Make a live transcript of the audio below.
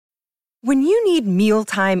When you need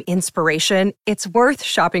mealtime inspiration, it's worth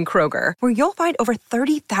shopping Kroger, where you'll find over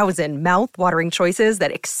 30,000 mouth-watering choices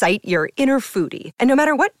that excite your inner foodie. And no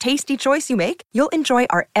matter what tasty choice you make, you'll enjoy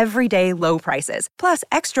our everyday low prices, plus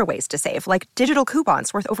extra ways to save, like digital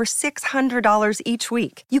coupons worth over $600 each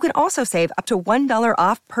week. You can also save up to $1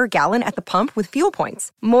 off per gallon at the pump with fuel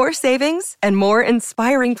points. More savings and more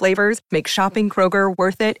inspiring flavors make shopping Kroger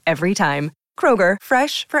worth it every time. Kroger,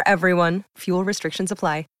 fresh for everyone. Fuel restrictions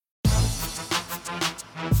apply.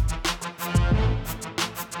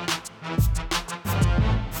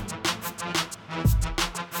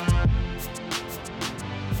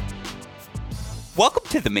 Welcome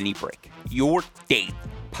to the Mini Break, your daily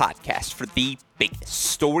podcast for the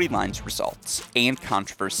biggest storylines, results, and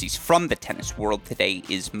controversies from the tennis world. Today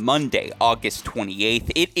is Monday, August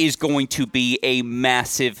 28th. It is going to be a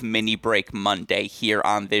massive Mini Break Monday here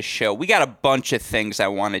on this show. We got a bunch of things I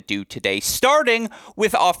want to do today, starting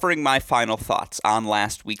with offering my final thoughts on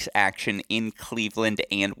last week's action in Cleveland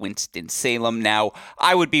and Winston-Salem. Now,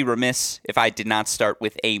 I would be remiss if I did not start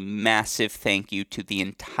with a massive thank you to the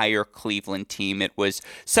entire Cleveland team. It was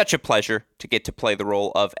such a pleasure to get to play the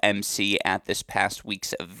role of MC at this past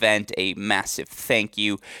week's event. A massive thank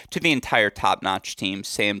you to the entire top-notch team: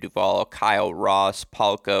 Sam Duvall, Kyle Ross,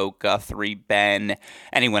 Palko, Guthrie, Ben,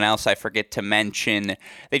 anyone else I forget to mention.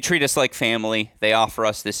 They treat us like family. They offer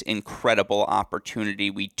us this incredible opportunity.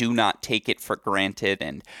 We do not take it for granted.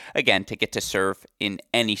 And again, to get to serve in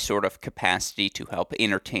any sort of capacity to help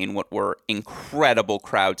entertain what were incredible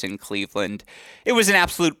crowds in Cleveland. It was an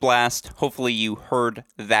absolute blast. Hopefully you heard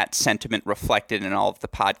that sentiment reflected in all of the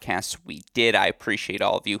podcasts we did. I appreciate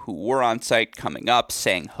all of you who were on site coming up,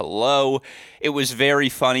 saying hello. It was very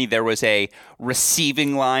funny. There was a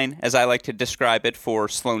receiving line, as I like to describe it, for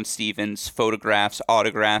Sloane Stephens' photographs,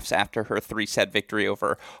 autographs after her 3-set victory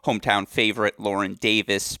over hometown favorite Lauren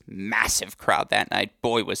Davis. Massive crowd that night.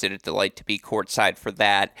 Boy, was it a delight to be courtside for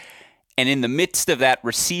that. And in the midst of that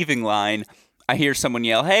receiving line, I hear someone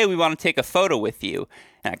yell, "Hey, we want to take a photo with you."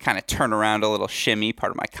 And I kind of turn around, a little shimmy,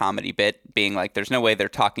 part of my comedy bit, being like, there's no way they're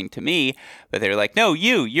talking to me. But they're like, "No,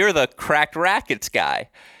 you're the cracked rackets guy."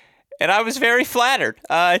 And I was very flattered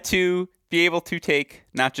to be able to take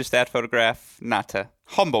not just that photograph, not to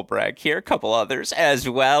humble brag here, a couple others as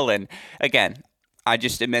well. And again, I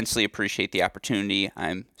just immensely appreciate the opportunity.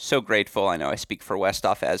 I'm so grateful. I know I speak for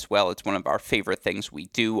Westhoff as well. It's one of our favorite things we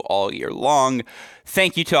do all year long.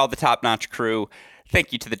 Thank you to all the top-notch crew.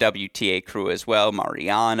 Thank you to the WTA crew as well,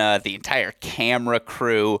 Mariana, the entire camera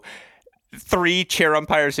crew, 3 chair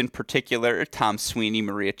umpires in particular, Tom Sweeney,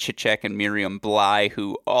 Maria Chichek, and Miriam Bly,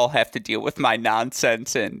 who all have to deal with my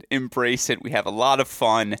nonsense and embrace it. We have a lot of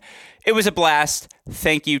fun. It was a blast.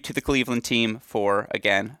 Thank you to the Cleveland team for,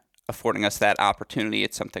 again, affording us that opportunity.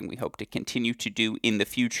 It's something we hope to continue to do in the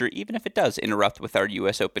future, even if it does interrupt with our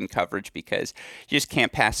U.S. Open coverage, because you just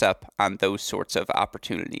can't pass up on those sorts of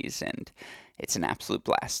opportunities, and it's an absolute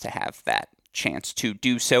blast to have that chance to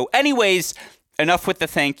do so. Anyways, enough with the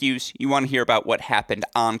thank yous. You want to hear about what happened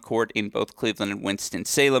on court in both Cleveland and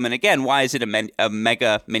Winston-Salem. And again, why is it a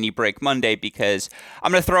mega mini break Monday? Because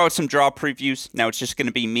I'm going to throw out some draw previews. Now it's just going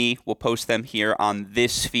to be me. We'll post them here on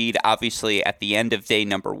this feed, obviously at the end of day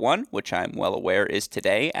number 1, which I'm well aware is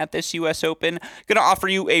today at this U.S. Open. Going to offer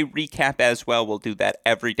you a recap as well. We'll do that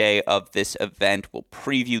every day of this event. We'll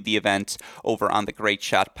preview the events over on the Great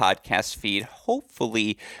Shot podcast feed.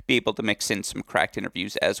 Hopefully be able to mix in some cracked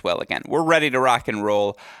interviews as well. Again, we're ready to rock and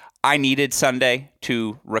roll. I needed Sunday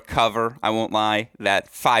to recover. I won't lie. That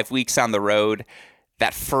 5 weeks on the road,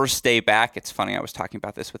 that first day back, it's funny, I was talking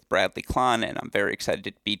about this with Bradley Klon, and I'm very excited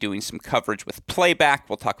to be doing some coverage with playback.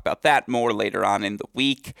 We'll talk about that more later on in the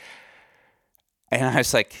week. And I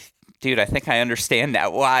was like, dude, I think I understand now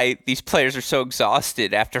why these players are so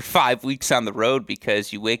exhausted after 5 weeks on the road,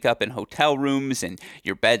 because you wake up in hotel rooms and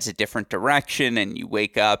your bed's a different direction, and you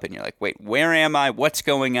wake up and you're like, wait, where am I? What's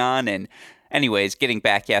going on? And anyways, getting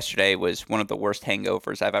back yesterday was one of the worst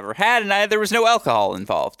hangovers I've ever had, and there was no alcohol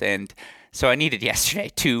involved. And so I needed yesterday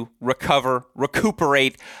to recover,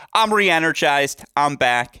 recuperate. I'm re-energized. I'm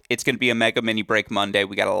back. It's going to be a mega mini break Monday.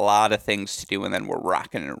 We got a lot of things to do, and then we're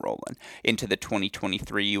rocking and rolling into the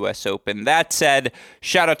 2023 U.S. Open. That said,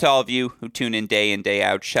 shout out to all of you who tune in day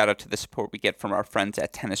out. Shout out to the support we get from our friends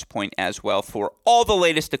at Tennis Point as well for all the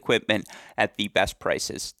latest equipment at the best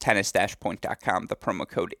prices. Tennis-point.com. The promo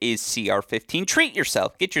code is CR15. Treat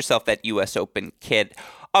yourself. Get yourself that U.S. Open kit.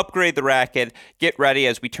 Upgrade the racket. Get ready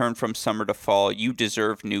as we turn from summer to fall. You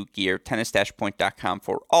deserve new gear. Tennis-point.com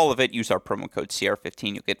for all of it. Use our promo code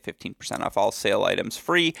CR15. You'll get 15% off all sale items.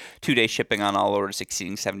 Free 2-day shipping on all orders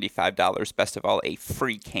exceeding $75. Best of all, a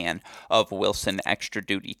free can of Wilson Extra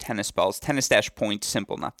Duty tennis balls. Tennis-point,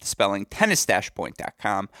 simple, not the spelling.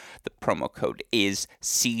 Tennis-point.com. The promo code is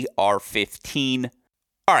CR15.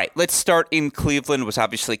 All right, let's start in Cleveland. Was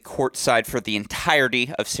obviously courtside for the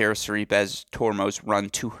entirety of Sarah Sorribes Tormo's run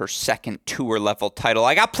to her second tour-level title.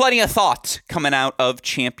 I got plenty of thoughts coming out of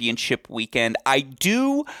championship weekend. I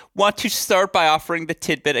do want to start by offering the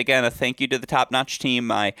tidbit, again, a thank you to the top-notch team.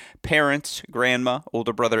 My parents, grandma,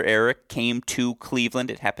 older brother Eric came to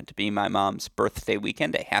Cleveland. It happened to be my mom's birthday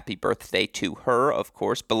weekend. A happy birthday to her, of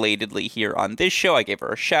course, belatedly here on this show. I gave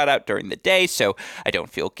her a shout-out during the day, so I don't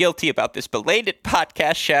feel guilty about this belated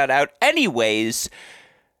podcast shout out anyways,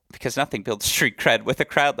 because nothing builds street cred with a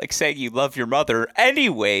crowd like saying you love your mother.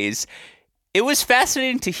 Anyways, it was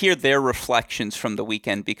fascinating to hear their reflections from the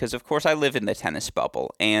weekend because, of course, I live in the tennis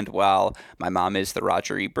bubble, and while my mom is the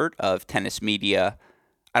Roger Ebert of tennis media,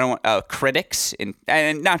 I don't want critics, and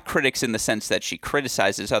not critics in the sense that she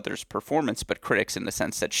criticizes others' performance, but critics in the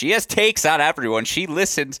sense that she has takes on everyone. She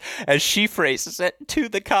listens, as she phrases it, to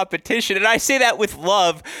the competition. And I say that with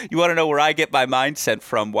love. You want to know where I get my mindset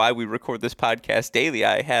from, why we record this podcast daily.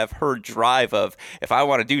 I have her drive of, if I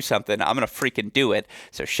want to do something, I'm going to freaking do it.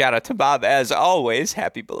 So shout out to Bob, as always.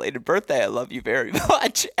 Happy belated birthday. I love you very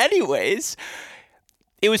much. Anyways,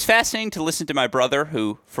 it was fascinating to listen to my brother,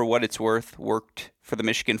 who, for what it's worth, worked for the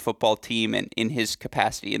Michigan football team, and in his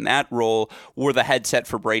capacity in that role, wore the headset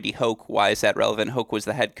for Brady Hoke. Why is that relevant? Hoke was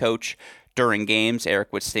the head coach during games.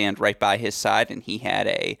 Eric would stand right by his side, and he had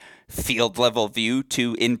a field-level view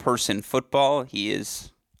to in-person football. He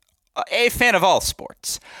is a fan of all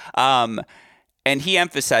sports. And he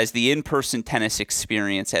emphasized the in-person tennis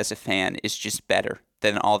experience as a fan is just better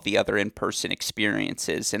than all the other in-person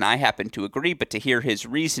experiences. And I happen to agree, but to hear his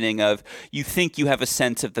reasoning of, you think you have a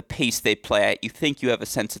sense of the pace they play at, you think you have a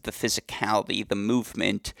sense of the physicality, the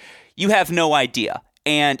movement, you have no idea.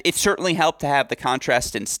 And it certainly helped to have the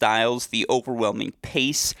contrast in styles, the overwhelming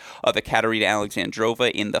pace of Ekaterina Alexandrova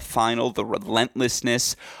in the final, the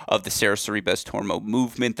relentlessness of the Sarah Sorribes Tormo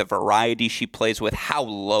movement, the variety she plays with, how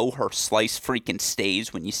low her slice freaking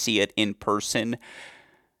stays when you see it in person.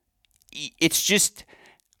 It's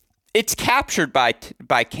captured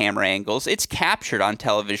by camera angles. It's captured on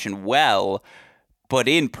television well, but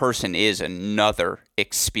in person is another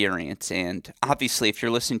experience. And obviously, if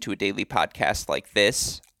you're listening to a daily podcast like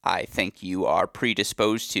this, I think you are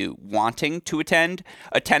predisposed to wanting to attend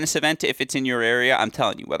a tennis event if it's in your area. I'm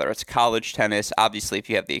telling you, whether it's college tennis, obviously, if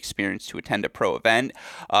you have the experience to attend a pro event,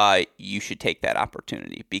 you should take that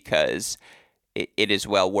opportunity because it is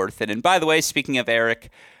well worth it. And by the way, speaking of Eric,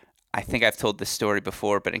 I think I've told this story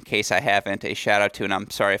before, but in case I haven't, a shout out to, and I'm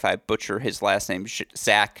sorry if I butcher his last name,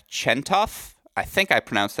 Zach Chentoff. I think I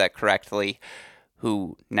pronounced that correctly,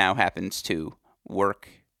 who now happens to work,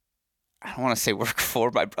 I don't want to say work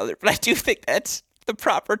for my brother, but I do think that's the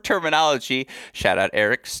proper terminology. Shout out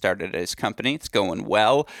Eric, started his company. It's going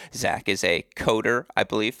well. Zach is a coder, I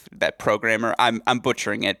believe, that programmer. I'm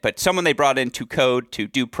butchering it, but someone they brought in to code, to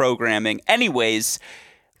do programming. Anyways,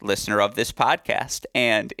 listener of this podcast.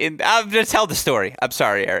 And I'm going to tell the story. I'm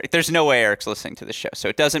sorry, Eric. There's no way Eric's listening to the show, so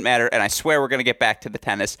it doesn't matter. And I swear we're going to get back to the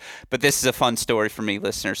tennis, but this is a fun story for me,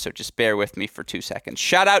 listeners, so just bear with me for 2 seconds.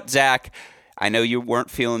 Shout out, Zach. I know you weren't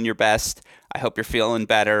feeling your best. I hope you're feeling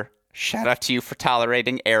better. Shout out to you for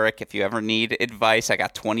tolerating Eric. If you ever need advice, I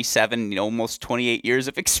got 27, almost 28 years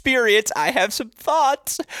of experience. I have some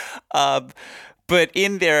thoughts. But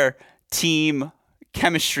in their team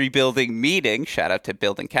chemistry building meeting, shout out to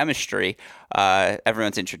Building Chemistry,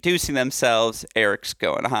 everyone's introducing themselves. Eric's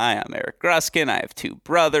going, hi, I'm Eric Gruskin. I have 2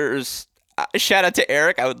 brothers. Shout out to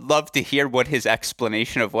Eric. I would love to hear what his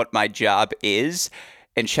explanation of what my job is.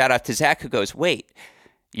 And shout out to Zach, who goes, wait,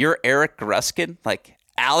 you're Eric Gruskin? Like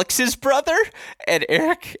Alex's brother? And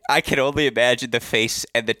Eric, I can only imagine the face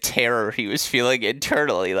and the terror he was feeling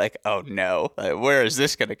internally. Like, oh no, where is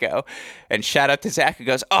this going to go? And shout out to Zach, who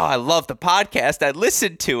goes, oh, I love the podcast. I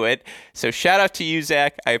listened to it. So shout out to you,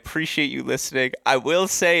 Zach. I appreciate you listening. I will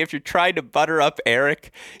say, if you're trying to butter up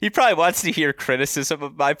Eric, he probably wants to hear criticism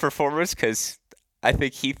of my performance because I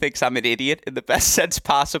think he thinks I'm an idiot in the best sense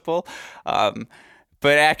possible.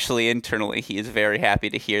 But actually, internally, he is very happy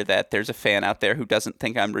to hear that there's a fan out there who doesn't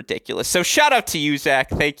think I'm ridiculous. So shout out to you, Zach.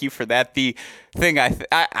 Thank you for that. The thing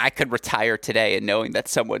I could retire today and knowing that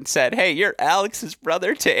someone said, hey, you're Alex's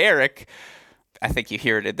brother to Eric. I think you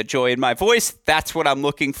hear it in the joy in my voice. That's what I'm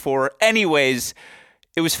looking for. Anyways,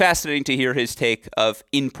 it was fascinating to hear his take of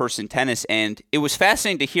in-person tennis, and it was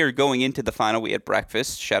fascinating to hear going into the final. We had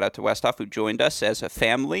breakfast. Shout out to Westhoff, who joined us as a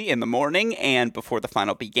family in the morning and before the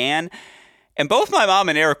final began. And both my mom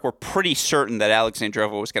and Eric were pretty certain that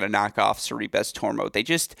Alexandrova was going to knock off Sorribes Tormo. They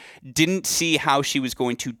just didn't see how she was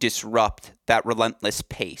going to disrupt that relentless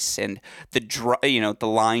pace and the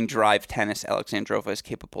line drive tennis Alexandrova is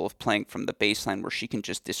capable of playing from the baseline, where she can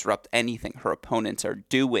just disrupt anything her opponents are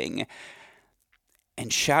doing.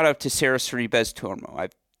 And shout out to Sarah Sorribes Tormo.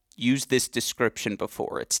 I've used this description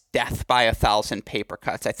before. It's death by 1,000 paper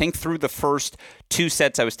cuts. I think through the first 2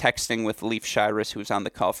 sets, I was texting with Leaf Shiras, who was on the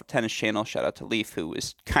Call for Tennis channel. Shout out to Leaf, who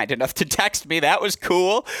was kind enough to text me. That was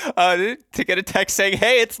cool, to get a text saying,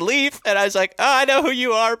 hey, it's Leaf. And I was like, oh, I know who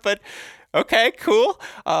you are, but okay, cool.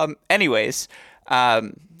 Anyways,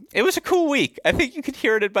 it was a cool week. I think you could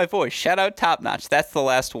hear it in my voice. Shout out Top Notch. That's the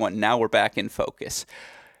last one. Now we're back in focus.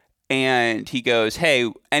 And he goes, hey,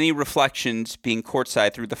 any reflections being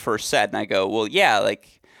courtside through the first set? And I go, well, yeah,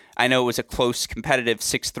 I know it was a close, competitive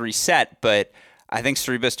 6-3 set, but I think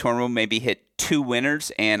Sorribes Tormo maybe hit 2 winners,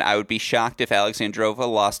 and I would be shocked if Alexandrova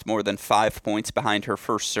lost more than 5 points behind her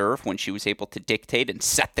first serve when she was able to dictate and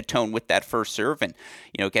set the tone with that first serve. And,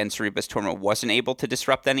 again, Sorribes Tormo wasn't able to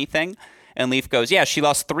disrupt anything. And Leaf goes, yeah, she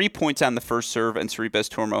lost 3 points on the first serve, and Sorribes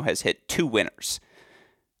Tormo has hit 2 winners.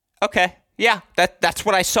 Okay. Yeah, that's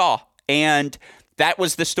what I saw. And that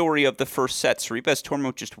was the story of the first set. Sorribes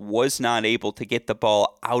Tormo just was not able to get the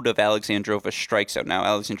ball out of Alexandrova's strike zone. Now,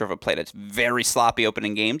 Alexandrova played a very sloppy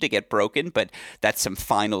opening game to get broken, but that's some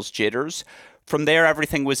finals jitters. From there,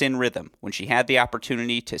 everything was in rhythm. When she had the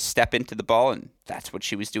opportunity to step into the ball, and that's what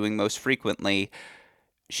she was doing most frequently,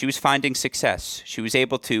 she was finding success. She was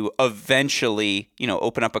able to eventually,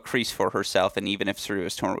 open up a crease for herself, and even if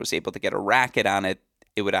Sorribes Tormo was able to get a racket on it,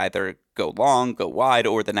 it would either go long, go wide,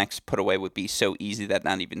 or the next put away would be so easy that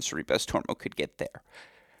not even Sorribes Tormo could get there.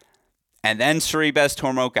 And then Sorribes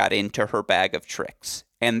Tormo got into her bag of tricks.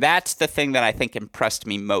 And that's the thing that I think impressed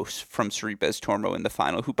me most from Sorribes Tormo in the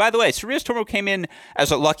final, who, by the way, Sorribes Tormo came in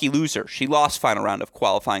as a lucky loser. She lost final round of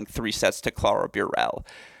qualifying 3 sets to Clara Burel.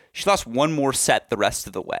 She lost 1 more set the rest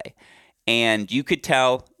of the way. And you could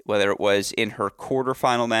tell, whether it was in her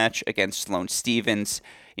quarterfinal match against Sloane Stephens,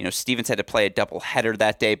 Stephens had to play a doubleheader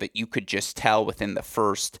that day, but you could just tell within the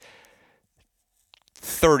first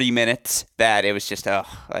 30 minutes that it was just,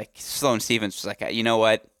 Sloane Stephens was like, you know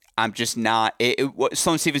what, I'm just not,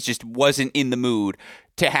 Sloane Stephens just wasn't in the mood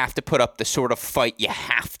to have to put up the sort of fight you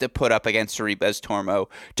have to put up against Sorribes Tormo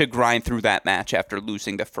to grind through that match after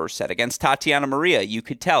losing the first set. Against Tatiana Maria, you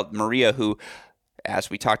could tell, Maria, who, as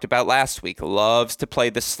we talked about last week, loves to play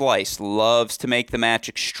the slice, loves to make the match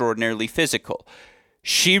extraordinarily physical.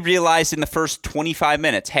 She realized in the first 25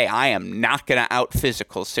 minutes, hey, I am not going to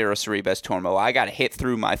out-physical Sarah Sorribes Tormo. I got to hit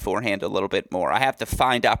through my forehand a little bit more. I have to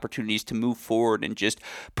find opportunities to move forward and just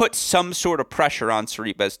put some sort of pressure on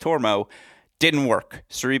Sorribes Tormo. Didn't work.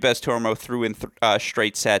 Sorribes Tormo threw in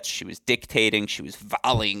straight sets. She was dictating. She was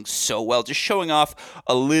volleying so well, just showing off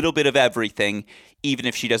a little bit of everything, even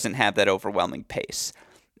if she doesn't have that overwhelming pace.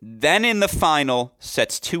 Then in the final,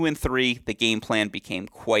 sets 2 and 3, the game plan became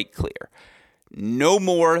quite clear. No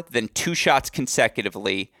more than 2 shots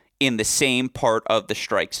consecutively in the same part of the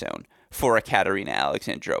strike zone for Ekaterina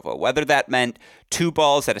Alexandrova. Whether that meant 2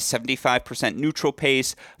 balls at a 75% neutral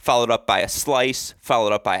pace, followed up by a slice,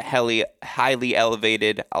 followed up by a highly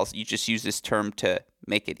elevated, you just use this term to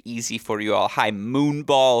make it easy for you all, high moon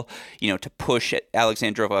ball, to push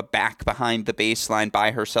Alexandrova back behind the baseline,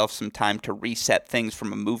 buy herself some time to reset things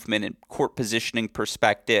from a movement and court positioning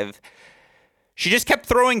perspective. She just kept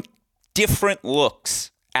throwing different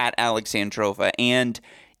looks at Alexandrova, and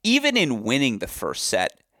even in winning the first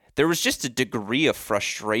set, there was just a degree of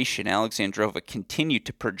frustration. Alexandrova continued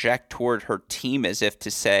to project toward her team as if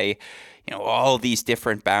to say, all these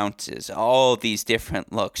different bounces, all these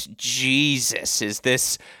different looks. Jesus, is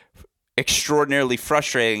this extraordinarily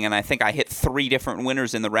frustrating? And I think I hit 3 different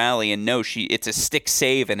winners in the rally, and no, it's a stick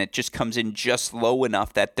save, and it just comes in just low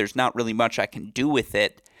enough that there's not really much I can do with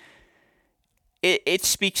it. It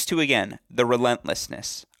speaks to, again, the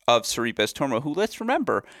relentlessness of Sorribes Tormo, who, let's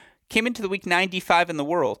remember, came into the week 95 in the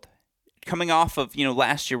world, coming off of,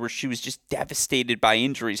 last year where she was just devastated by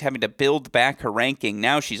injuries, having to build back her ranking.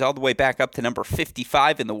 Now she's all the way back up to number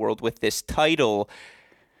 55 in the world with this title.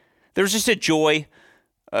 There's just a joy,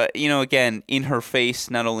 again, in her face,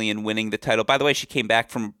 not only in winning the title. By the way, she came back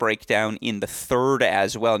from a breakdown in the third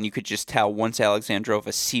as well, and you could just tell once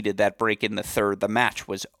Alexandrova ceded that break in the third, the match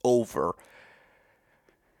was over.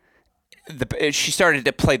 she started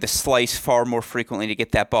to play the slice far more frequently to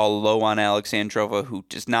get that ball low on Alexandrova, who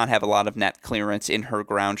does not have a lot of net clearance in her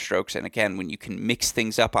ground strokes. And again, when you can mix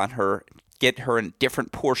things up on her, get her in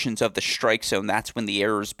different portions of the strike zone, that's when the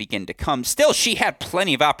errors begin to come. Still, she had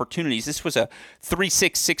plenty of opportunities. This was a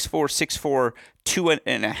 3-6, 6-4, 6-4,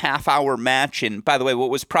 2.5 hour match. And by the way, what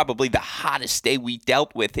was probably the hottest day we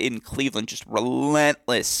dealt with in Cleveland, just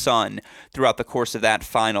relentless sun throughout the course of that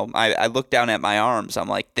final. I looked down at my arms. I'm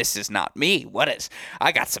like, this is not me.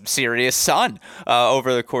 I got some serious sun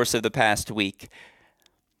over the course of the past week.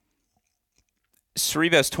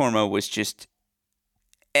 Sorribes Tormo was just,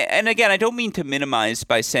 and again, I don't mean to minimize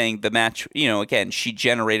by saying the match, again, she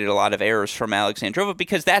generated a lot of errors from Alexandrova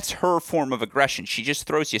because that's her form of aggression. She just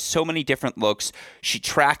throws you so many different looks. She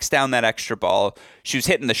tracks down that extra ball. She was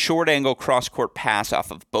hitting the short angle cross-court pass off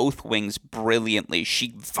of both wings brilliantly.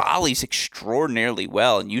 She volleys extraordinarily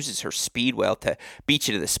well and uses her speed well to beat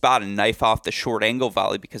you to the spot and knife off the short angle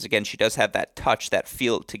volley because, again, she does have that touch, that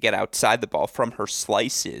feel to get outside the ball from her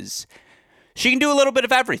slices. She can do a little bit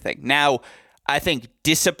of everything. Now, I think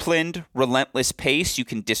disciplined, relentless pace, you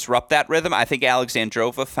can disrupt that rhythm. I think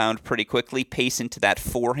Alexandrova found pretty quickly pace into that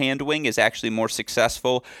forehand wing is actually more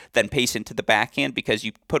successful than pace into the backhand because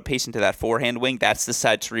you put pace into that forehand wing, that's the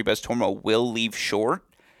side Sorribes Tormo will leave short.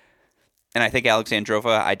 And I think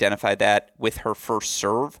Alexandrova identified that with her first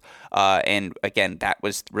serve. And again, that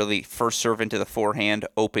was really first serve into the forehand,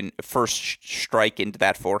 open first strike into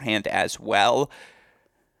that forehand as well.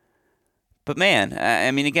 But man,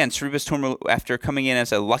 again, Sorribes Tormo, after coming in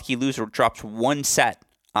as a lucky loser, dropped one set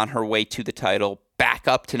on her way to the title, back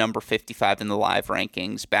up to number 55 in the live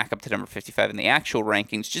rankings, back up to number 55 in the actual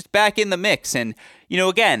rankings, just back in the mix. And,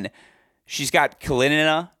 again, she's got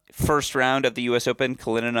Kalinina, first round of the U.S. Open.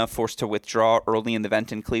 Kalinina forced to withdraw early in the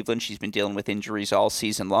event in Cleveland. She's been dealing with injuries all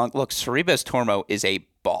season long. Look, Sorribes Tormo is a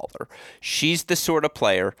baller. She's the sort of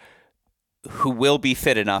player who will be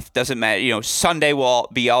fit enough. Doesn't matter. Sunday will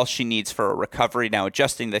be all she needs for a recovery. Now,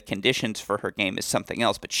 adjusting the conditions for her game is something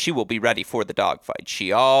else, but she will be ready for the dogfight.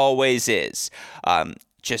 She always is.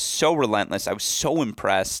 Just so relentless. I was so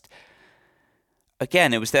impressed.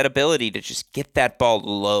 Again, it was that ability to just get that ball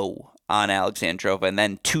low on Alexandrova, and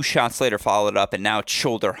then 2 shots later followed up, and now it's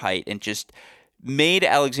shoulder height, and just made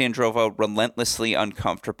Alexandrova relentlessly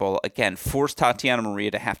uncomfortable. Again, forced Tatiana Maria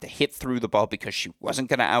to have to hit through the ball because she wasn't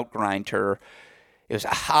going to outgrind her. It was a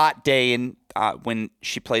hot day when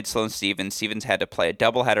she played Sloane Stevens. Stevens had to play a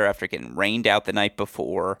doubleheader after getting rained out the night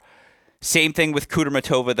before. Same thing with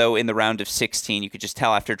Kudermetova, though, in the round of 16. You could just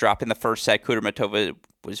tell after dropping the first set, Kudermetova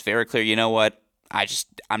was very clear, you know what,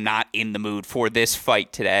 I'm not in the mood for this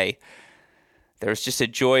fight today. There was just a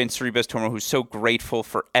joy in Sorribes Tormo, who's so grateful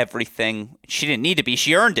for everything. She didn't need to be.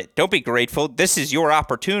 She earned it. Don't be grateful. This is your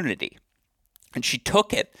opportunity. And she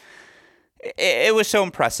took it. It was so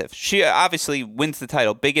impressive. She obviously wins the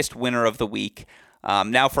title. Biggest winner of the week.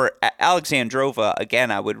 Now for Alexandrova, again,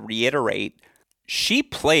 I would reiterate, she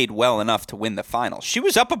played well enough to win the final. She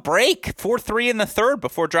was up a break, 4-3 in the third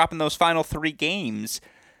before dropping those final 3 games.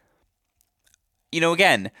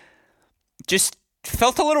 Again, just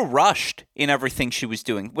felt a little rushed in everything she was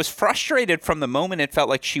doing. Was frustrated from the moment it felt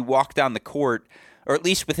like she walked down the court, or at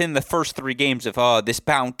least within the first 3 games of, this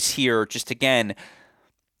bounce here, just again,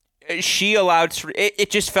 she allowed,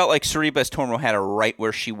 it just felt like Sorribes Tormo had her right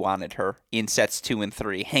where she wanted her in sets 2 and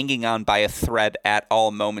 3, hanging on by a thread at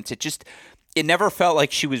all moments. It never felt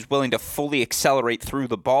like she was willing to fully accelerate through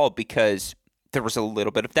the ball because there was a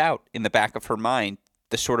little bit of doubt in the back of her mind,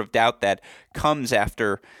 the sort of doubt that comes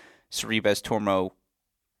after Sorribes Tormo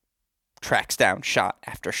tracks down shot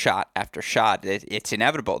after shot after shot. It's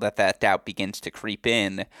inevitable that doubt begins to creep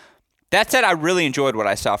in. That said, I really enjoyed what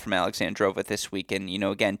I saw from Alexandrova this week. And,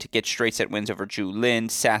 again, to get straight set wins over Zhu Lin,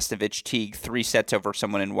 Sasnovich, Teague, 3 sets over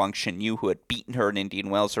someone in Wang Xinyu who had beaten her in Indian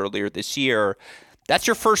Wells earlier this year. That's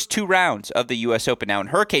your first 2 rounds of the U.S. Open. Now, in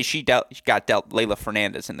her case, she got dealt Leylah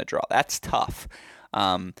Fernandez in the draw. That's tough.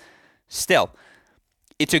 Still,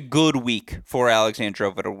 it's a good week for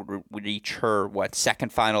Alexandrova to reach her,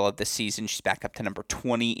 second final of the season. She's back up to number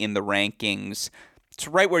 20 in the rankings. It's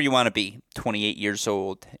right where you want to be, 28 years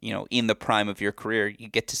old, in the prime of your career. You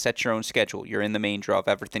get to set your own schedule. You're in the main draw of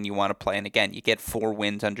everything you want to play. And again, you get 4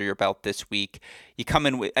 wins under your belt this week. You come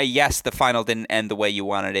in with, yes, the final didn't end the way you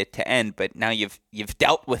wanted it to end, but now you've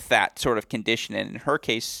dealt with that sort of condition. And in her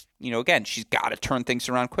case, again, she's got to turn things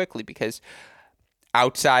around quickly because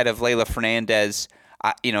outside of Leylah Fernandez,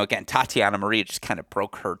 again, Tatiana Maria just kind of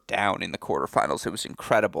broke her down in the quarterfinals. It was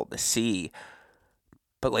incredible to see.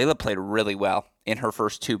 But Leylah played really well in her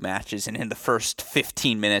first two matches, and in the first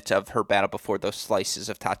 15 minutes of her battle before those slices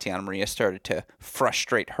of Tatiana Maria started to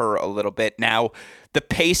frustrate her a little bit. Now, the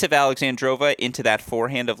pace of Alexandrova into that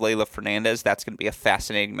forehand of Leylah Fernandez, that's going to be a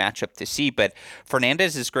fascinating matchup to see, but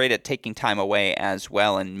Fernandez is great at taking time away as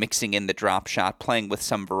well and mixing in the drop shot, playing with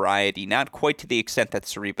some variety, not quite to the extent that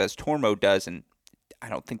Sorribes Tormo does, and I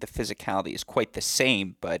don't think the physicality is quite the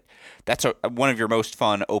same, but that's one of your most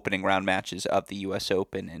fun opening round matches of the U.S.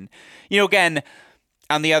 Open. And, again,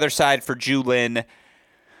 on the other side for Julin,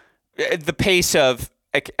 the pace of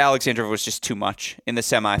Alexandrova was just too much in the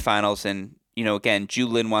semifinals. And, again,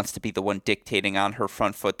 Julin wants to be the one dictating on her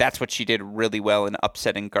front foot. That's what she did really well in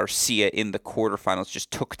upsetting Garcia in the quarterfinals. Just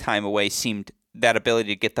took time away, seemed that ability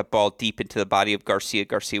to get the ball deep into the body of Garcia.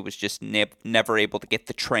 Garcia was just never able to get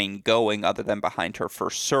the train going other than behind her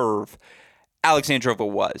first serve. Alexandrova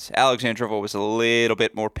was a little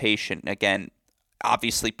bit more patient. Again,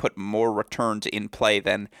 obviously put more returns in play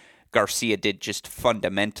than Garcia did just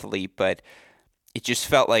fundamentally, but it just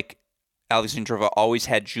felt like Alexandrova always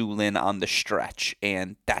had Julin on the stretch,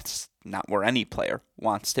 and that's not where any player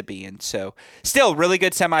wants to be. And so still really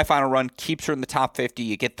good semifinal run, keeps her in the top 50.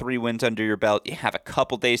 You get 3 wins under your belt. You have a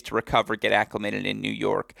couple days to recover, get acclimated in New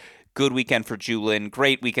York. Good weekend for Julin.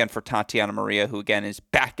 Great weekend for Tatiana Maria, who again is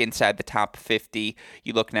back inside the top 50.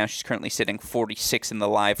 You look now, she's currently sitting 46 in the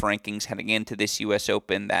live rankings heading into this U.S.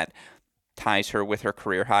 Open. That ties her with her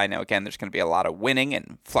career high. Now, again, there's going to be a lot of winning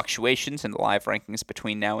and fluctuations in the live rankings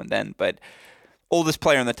between now and then, but oldest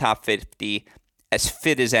player in the top 50, as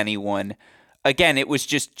fit as anyone. Again, it was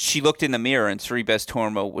just, she looked in the mirror and Sorribes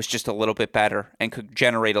Tormo was just a little bit better and could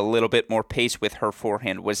generate a little bit more pace with her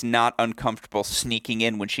forehand, was not uncomfortable sneaking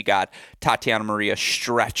in when she got Tatiana Maria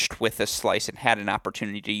stretched with a slice and had an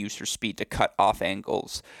opportunity to use her speed to cut off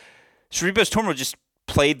angles. Sorribes Tormo just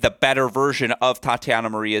played the better version of Tatiana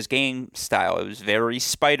Maria's game style. It was very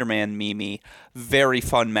Spider-Man meme-y, very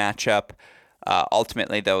fun matchup.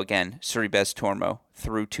 Ultimately, though, again, Sorribes Tormo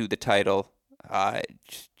through to the title.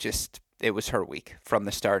 It was her week from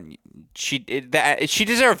the start. She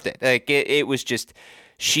deserved it. It was just,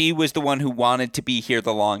 she was the one who wanted to be here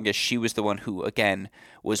the longest. She was the one who, again,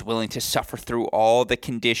 was willing to suffer through all the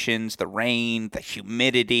conditions, the rain, the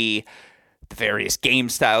humidity, the various game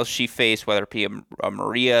styles she faced, whether it be a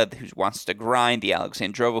Maria who wants to grind, the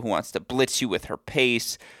Alexandrova who wants to blitz you with her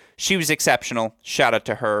pace. She was exceptional. Shout out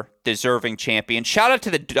to her. Deserving champion. Shout out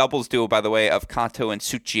to the doubles duo, by the way, of Kato and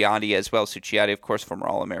Suchiati as well. Suchiati, of course, former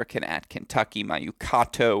All-American at Kentucky. Mayu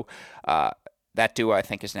Kato. That duo, I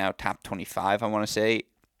think, is now top 25, I want to say,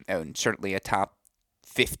 and certainly a top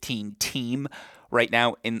 15 team right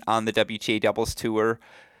now on the WTA doubles tour.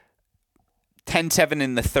 10-7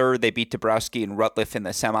 in the third. They beat Dabrowski and Rutliff in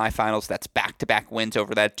the semifinals. That's back-to-back wins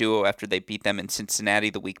over that duo after they beat them in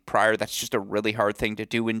Cincinnati the week prior. That's just a really hard thing to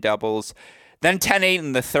do in doubles. Then 10-8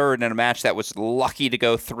 in the third in a match that was lucky to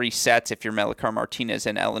go 3 sets if you're Melikar Martinez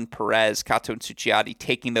and Ellen Perez. Kato and Suchiati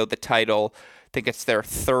taking, though, the title. I think it's their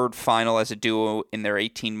third final as a duo in their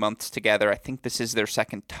 18 months together. I think this is their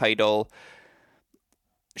second title.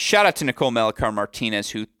 Shout out to Nicole Melikar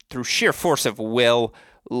Martinez, who, through sheer force of will,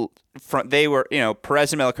 they were,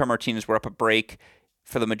 Perez and Melikar Martinez were up a break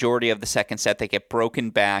for the majority of the second set. They get broken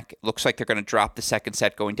back. It looks like they're going to drop the second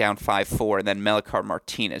set going down 5-4, and then Melikar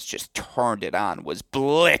Martinez just turned it on, was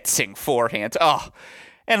blitzing forehands. Oh,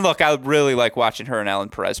 and look, I really like watching her and Ellen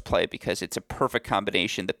Perez play because it's a perfect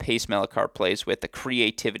combination. The pace Melikar plays with, the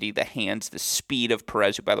creativity, the hands, the speed of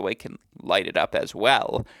Perez, who, by the way, can light it up as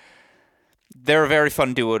well. They're a very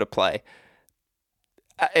fun duo to play.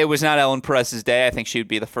 It was not Ellen Perez's day. I think she would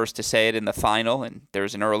be the first to say it in the final, and there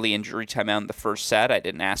was an early injury timeout in the first set. I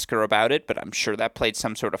didn't ask her about it, but I'm sure that played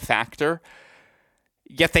some sort of factor.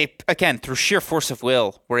 Yet they, again, through sheer force of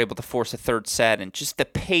will, were able to force a third set, and just the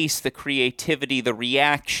pace, the creativity, the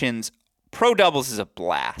reactions. Pro doubles is a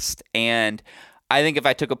blast, and I think if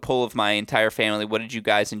I took a poll of my entire family, what did you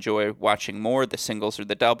guys enjoy watching more, the singles or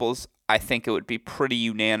the doubles? I think it would be pretty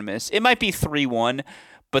unanimous. It might be 3-1,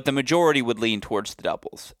 but the majority would lean towards the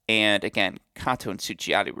doubles. And again, Kato and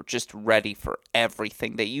Suchiati were just ready for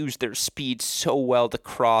everything. They used their speed so well to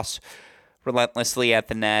cross relentlessly at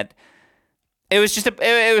the net. It was just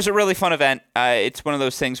it was a really fun event. It's one of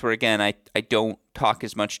those things where, again, I don't talk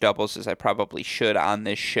as much doubles as I probably should on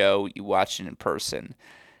this show. You watch it in person.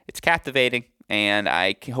 It's captivating, and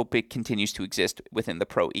I hope it continues to exist within the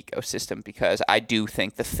pro ecosystem because I do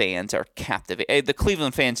think the fans are captivated. The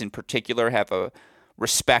Cleveland fans in particular have a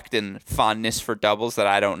respect and fondness for doubles that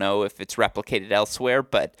I don't know if it's replicated elsewhere,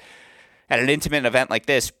 but at an intimate event like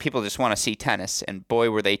this, people just want to see tennis, and boy,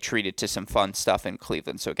 were they treated to some fun stuff in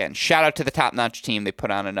Cleveland. So again, shout out to the top-notch team. They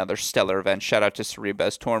put on another stellar event. Shout out to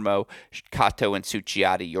Sorribes Tormo, Kato, and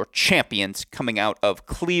Suchiati, your champions coming out of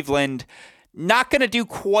Cleveland. Not going to do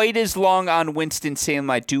quite as long on Winston-Salem.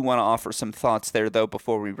 I do want to offer some thoughts there, though,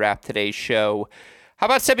 before we wrap today's show. How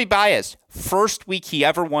about Seve Baez? First week he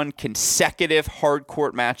ever won consecutive hard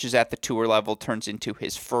court matches at the tour level. Turns into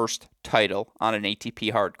his first title on an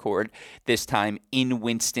ATP hard court, this time in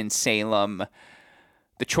Winston-Salem.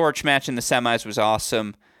 The Coric match in the semis was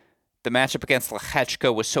awesome. The matchup against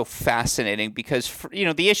Lechechka was so fascinating because,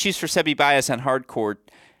 the issues for Seve Baez on hard court,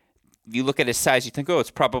 you look at his size, you think, oh, it's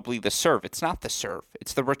probably the serve. It's not the serve.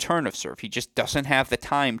 It's the return of serve. He just doesn't have the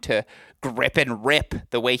time to grip and rip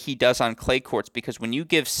the way he does on clay courts, because when you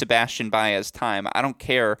give Sebastian Baez time, I don't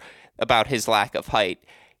care about his lack of height.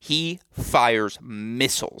 He fires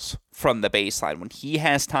missiles from the baseline. When he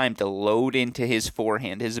has time to load into his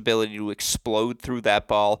forehand, his ability to explode through that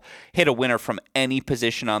ball, hit a winner from any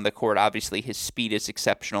position on the court, obviously his speed is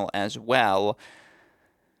exceptional as well.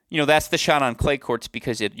 That's the shot on clay courts,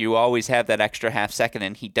 because you always have that extra half second,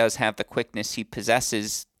 and he does have the quickness he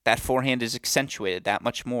possesses. That forehand is accentuated that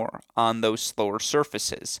much more on those slower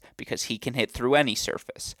surfaces because he can hit through any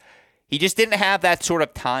surface. He just didn't have that sort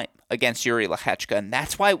of time against Yuri Lechechka, and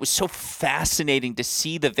that's why it was so fascinating to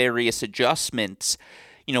see the various adjustments,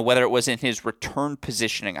 whether it was in his return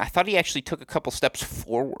positioning. I thought he actually took a couple steps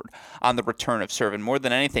forward on the return of serve, and more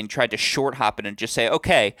than anything tried to short hop it and just say,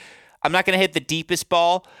 okay, I'm not going to hit the deepest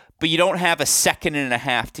ball, but you don't have a second and a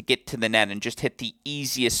half to get to the net and just hit the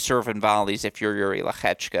easiest serve and volleys if you're Yuri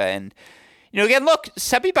Lechechka. And, again, look,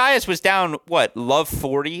 Seve Baez was down, love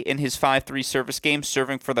 40 in his 5-3 service game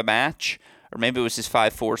serving for the match, or maybe it was his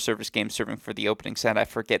 5-4 service game serving for the opening set. I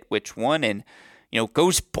forget which one. And,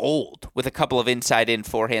 goes bold with a couple of inside-in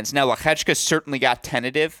forehands. Now, Lechechka certainly got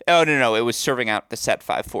tentative. Oh, no, it was serving out the set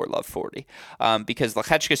 5-4, love 40. Because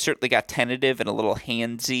Lechechka certainly got tentative and a little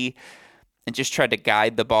handsy and just tried to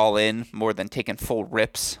guide the ball in more than taking full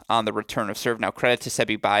rips on the return of serve. Now, credit to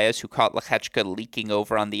Seve Baez, who caught Lechechka leaking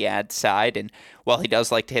over on the ad side. And while he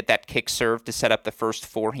does like to hit that kick serve to set up the first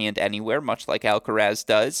forehand anywhere, much like Alcaraz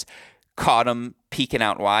does, caught him peeking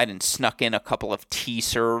out wide and snuck in a couple of tee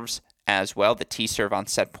serves as well. The tee serve on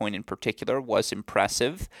set point in particular was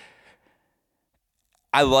impressive.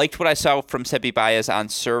 I liked what I saw from Seve Baez on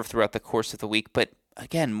serve throughout the course of the week, but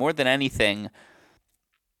again, more than anything,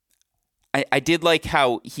 I did like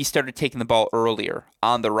how he started taking the ball earlier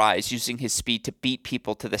on the rise, using his speed to beat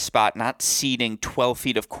people to the spot, not ceding 12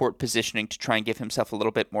 feet of court positioning to try and give himself a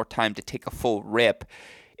little bit more time to take a full rip.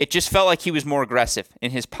 It just felt like he was more aggressive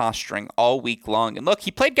in his posturing all week long. And look,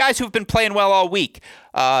 he played guys who've been playing well all week.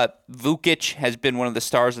 Vukic has been one of the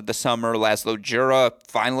stars of the summer. Laszlo Djura,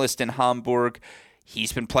 finalist in Hamburg.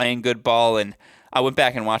 He's been playing good ball, and I went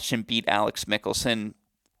back and watched him beat Alex Mickelson.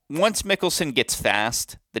 Once Mickelson gets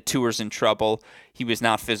fast, the tour's in trouble. He was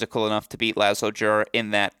not physical enough to beat Laszlo Djura in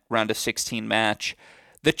that round of 16 match.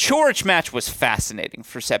 The Coric match was fascinating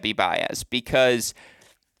for Seve Baez because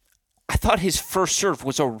I thought his first serve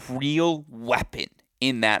was a real weapon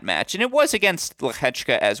in that match. And it was against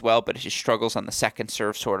Lechechka as well, but his struggles on the second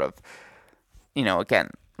serve sort of, again,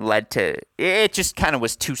 led to, it just kind of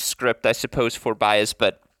was too script, I suppose, for Baez,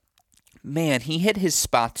 but man, he hit his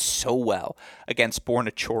spots so well against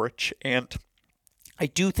Borna Coric, and I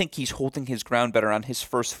do think he's holding his ground better on his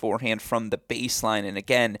first forehand from the baseline, and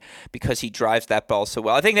again, because he drives that ball so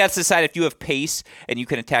well. I think that's the side, if you have pace and you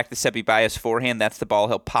can attack the Seve Baez forehand, that's the ball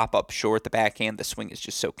he'll pop up short. The backhand, the swing is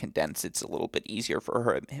just so condensed, it's a little bit easier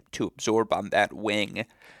for him to absorb on that wing.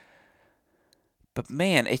 But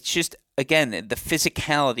man, it's just, again, the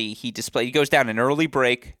physicality he displayed. He goes down an early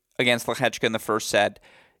break against Lechechka in the first set,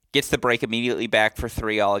 gets the break immediately back for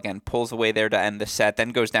 3-all again, pulls away there to end the set, then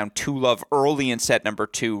goes down 2-love early in set number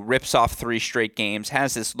 2, rips off 3 straight games,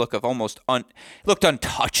 has this look of almost looked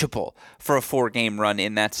untouchable for a 4-game run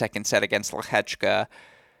in that second set against Lechechka.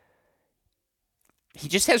 He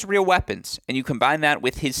just has real weapons, and you combine that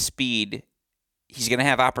with his speed, he's going to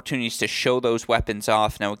have opportunities to show those weapons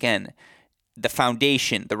off. Now again, the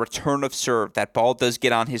foundation, the return of serve, that ball does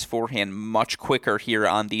get on his forehand much quicker here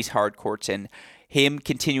on these hard courts, and him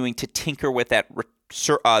continuing to tinker with that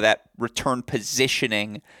return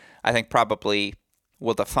positioning, I think probably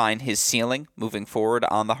will define his ceiling moving forward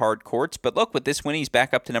on the hard courts. But look, with this win, he's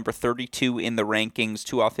back up to number 32 in the rankings,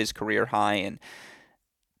 2 off his career high, and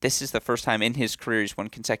this is the first time in his career he's won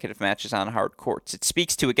consecutive matches on hard courts. It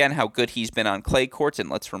speaks to, again, how good he's been on clay courts, and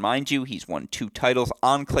let's remind you, he's won 2 titles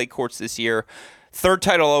on clay courts this year. Third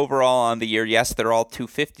title overall on the year. Yes, they're all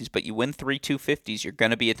 250s, but you win 3 250s. You're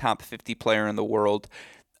going to be a top 50 player in the world.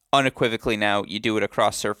 Unequivocally now, you do it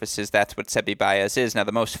across surfaces. That's what Seve Baez is. Now,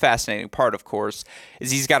 the most fascinating part, of course,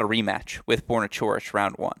 is he's got a rematch with Borna Coric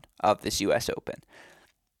round 1 of this U.S. Open.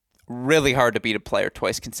 Really hard to beat a player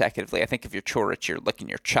twice consecutively. I think if you're Coric, you're licking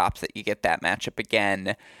your chops that you get that matchup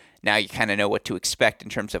again. Now you kind of know what to expect in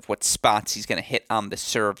terms of what spots he's going to hit on the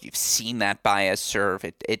serve. You've seen that Baez serve.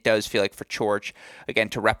 It does feel like for Coric, again,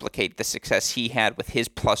 to replicate the success he had with his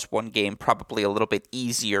 +1 game, probably a little bit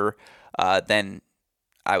easier than,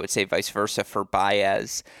 I would say, vice versa for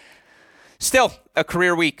Baez. Still, a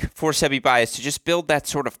career week for Seve Baez to just build that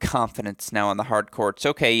sort of confidence now on the hard courts.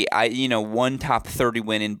 Okay, one top 30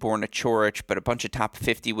 win in Borna Coric, but a bunch of top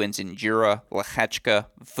 50 wins in Jura, Lechechka,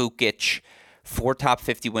 Vukic. 4 top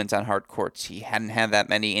 50 wins on hard courts. He hadn't had that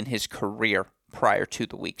many in his career prior to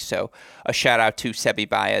the week. So a shout out to Seve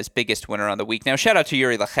Baez, biggest winner on the week. Now, shout out to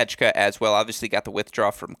Yuri Lechechka as well. Obviously got the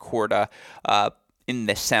withdrawal from Korda in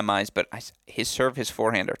the semis, but his serve, his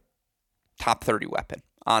forehand are top 30 weapon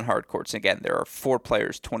on hard courts. And again, there are 4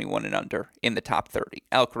 players 21 and under in the top 30.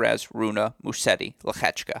 Alcaraz, Rune, Musetti,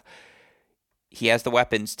 Lechechka. He has the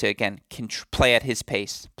weapons to, again, play at his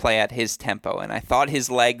pace, play at his tempo. And I thought his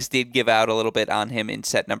legs did give out a little bit on him in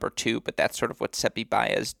set number 2, but that's sort of what Seve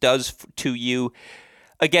Baez does to you.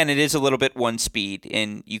 Again, it is a little bit one speed,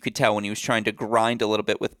 and you could tell when he was trying to grind a little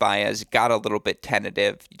bit with Baez, got a little bit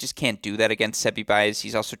tentative. You just can't do that against Seve Baez.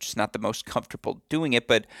 He's also just not the most comfortable doing it,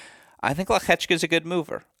 but I think Lechechka is a good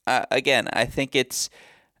mover. Again, I think it's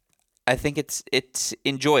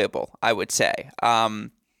enjoyable, I would say.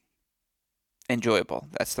 Enjoyable.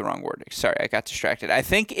 That's the wrong word. Sorry, I got distracted. I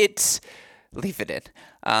think it's... Leave it in.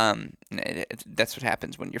 That's what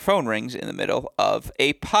happens when your phone rings in the middle of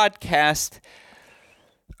a podcast.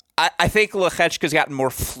 I think Lechechka's gotten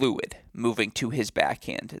more fluid moving to his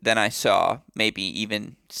backhand than I saw maybe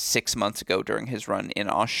even 6 months ago during his run in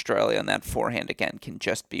Australia, and that forehand, again, can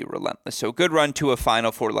just be relentless. So good run to a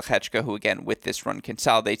final for Lechechka, who, again, with this run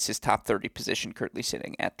consolidates his top 30 position, currently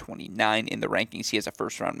sitting at 29 in the rankings. He has a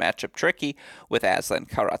first-round matchup tricky with Aslan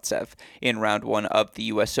Karatsev in round 1 of the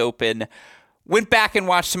U.S. Open. Went back and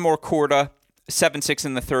watched some more Korda. 7-6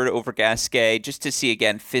 in the third over Gasquet, just to see,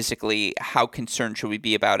 again, physically how concerned should we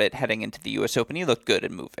be about it heading into the U.S. Open. He looked good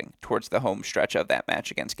and moving towards the home stretch of that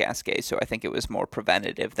match against Gasquet, so I think it was more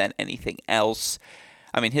preventative than anything else.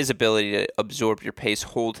 I mean, his ability to absorb your pace,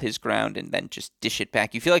 hold his ground, and then just dish it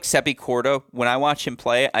back. You feel like Sebi Korda, when I watch him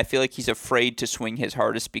play, I feel like he's afraid to swing his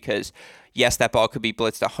hardest because, yes, that ball could be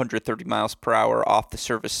blitzed 130 miles per hour off the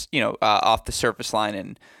service, off the surface line,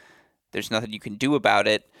 and there's nothing you can do about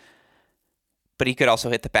it. But he could also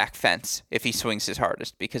hit the back fence if he swings his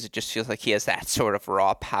hardest because it just feels like he has that sort of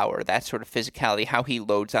raw power, that sort of physicality, how he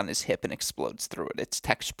loads on his hip and explodes through it. It's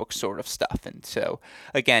textbook sort of stuff. And so,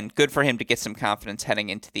 again, good for him to get some confidence heading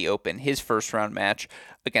into the Open. His first round match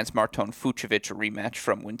against Marton Fucsovics, a rematch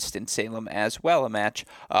from Winston-Salem as well, a match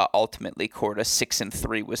ultimately Korda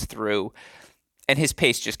 6-3 was through. And his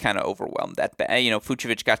pace just kind of overwhelmed that.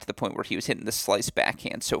 Fucsovics got to the point where he was hitting the slice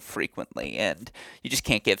backhand so frequently, and you just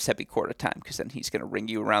can't give Sebi Korda time because then he's going to ring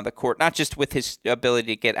you around the court, not just with his ability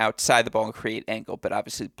to get outside the ball and create angle, but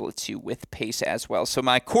obviously blitz you with pace as well. So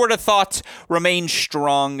my Korda thoughts remain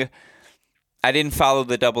strong. I didn't follow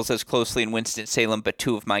the doubles as closely in Winston-Salem, but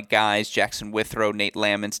two of my guys, Jackson Withrow, Nate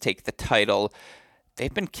Lamons, take the title.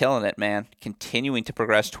 They've been killing it, man. Continuing to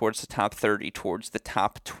progress towards the top 30, towards the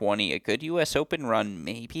top 20. A good U.S. Open run.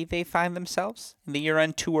 Maybe they find themselves in the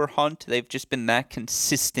year-end tour hunt. They've just been that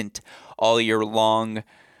consistent all year long.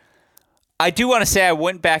 I do want to say I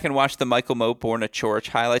went back and watched the Michael Mmoh Borna Coric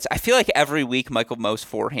highlights. I feel like every week Michael Mmoh's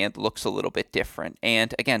forehand looks a little bit different.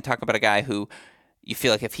 And again, talk about a guy who you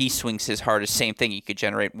feel like if he swings his hardest, same thing. He could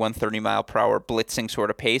generate 130 mile per hour blitzing sort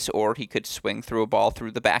of pace, or he could swing through a ball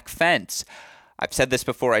through the back fence. I've said this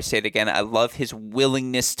before, I say it again, I love his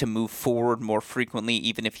willingness to move forward more frequently,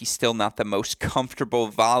 even if he's still not the most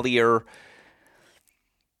comfortable volleyer.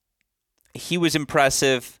 He was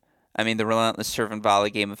impressive. I mean, the relentless serve and volley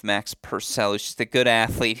game of Max Purcell is just a good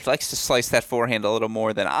athlete. He likes to slice that forehand a little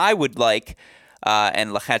more than I would like. And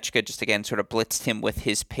Lechechka just, again, sort of blitzed him with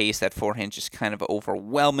his pace. That forehand just kind of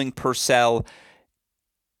overwhelming Purcell.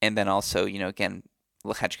 And then also, again,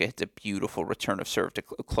 Lechechka hits a beautiful return of serve to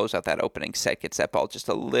close out that opening set. Gets that ball just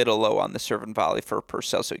a little low on the serve and volley for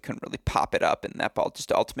Purcell, so he couldn't really pop it up, and that ball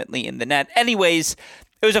just ultimately in the net. Anyways,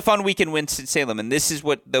 It was a fun week in Winston-Salem, and this is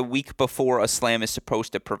what the week before a slam is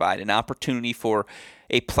supposed to provide, an opportunity for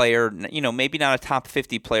a player, maybe not a top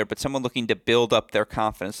 50 player, but someone looking to build up their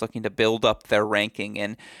confidence, looking to build up their ranking.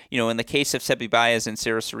 And, in the case of Sebi Baez and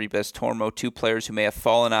Sarah Sorribes Tormo, two players who may have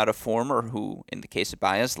fallen out of form or who, in the case of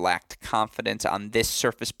Baez, lacked confidence on this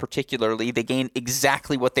surface particularly, they gained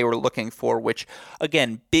exactly what they were looking for, which,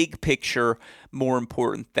 again, big picture, more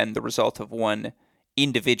important than the result of one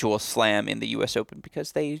individual slam in the U.S. Open,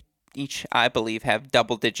 because they each, I believe, have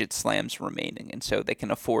double-digit slams remaining, and so they can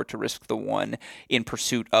afford to risk the one in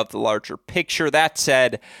pursuit of the larger picture. That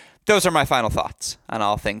said, those are my final thoughts on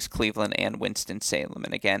all things Cleveland and Winston-Salem.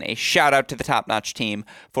 And again, a shout out to the top-notch team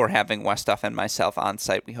for having Westhoff and myself on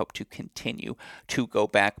site. We hope to continue to go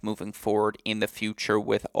back moving forward in the future.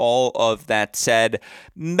 With all of that said,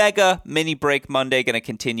 mega mini break Monday going to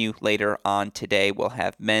continue later on today. We'll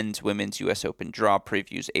have men's, women's U.S. Open draw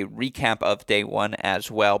previews, a recap of day one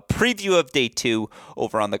as well, preview of day two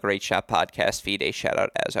over on the Great Shot podcast feed. A shout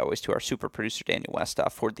out, as always, to our super producer, Daniel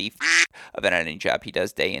Westhoff, for the of an editing job he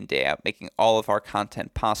does day in, day out, making all of our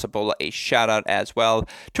content possible. A shout out as well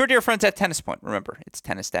to our dear friends at Tennis Point. Remember, it's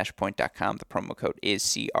tennis-point.com. The promo code is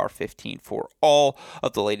CR15 for all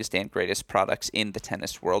of the latest and greatest products in the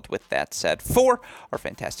tennis world. With that said, for our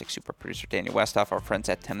fantastic super producer Daniel Westhoff, our friends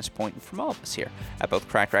at Tennis Point, and from all of us here at both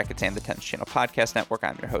Cracked Rackets and the Tennis Channel Podcast Network,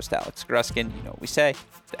 I'm your host, Alex Gruskin. You know what we say.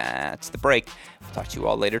 That's the break. We'll talk to you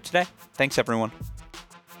all later today. Thanks, everyone.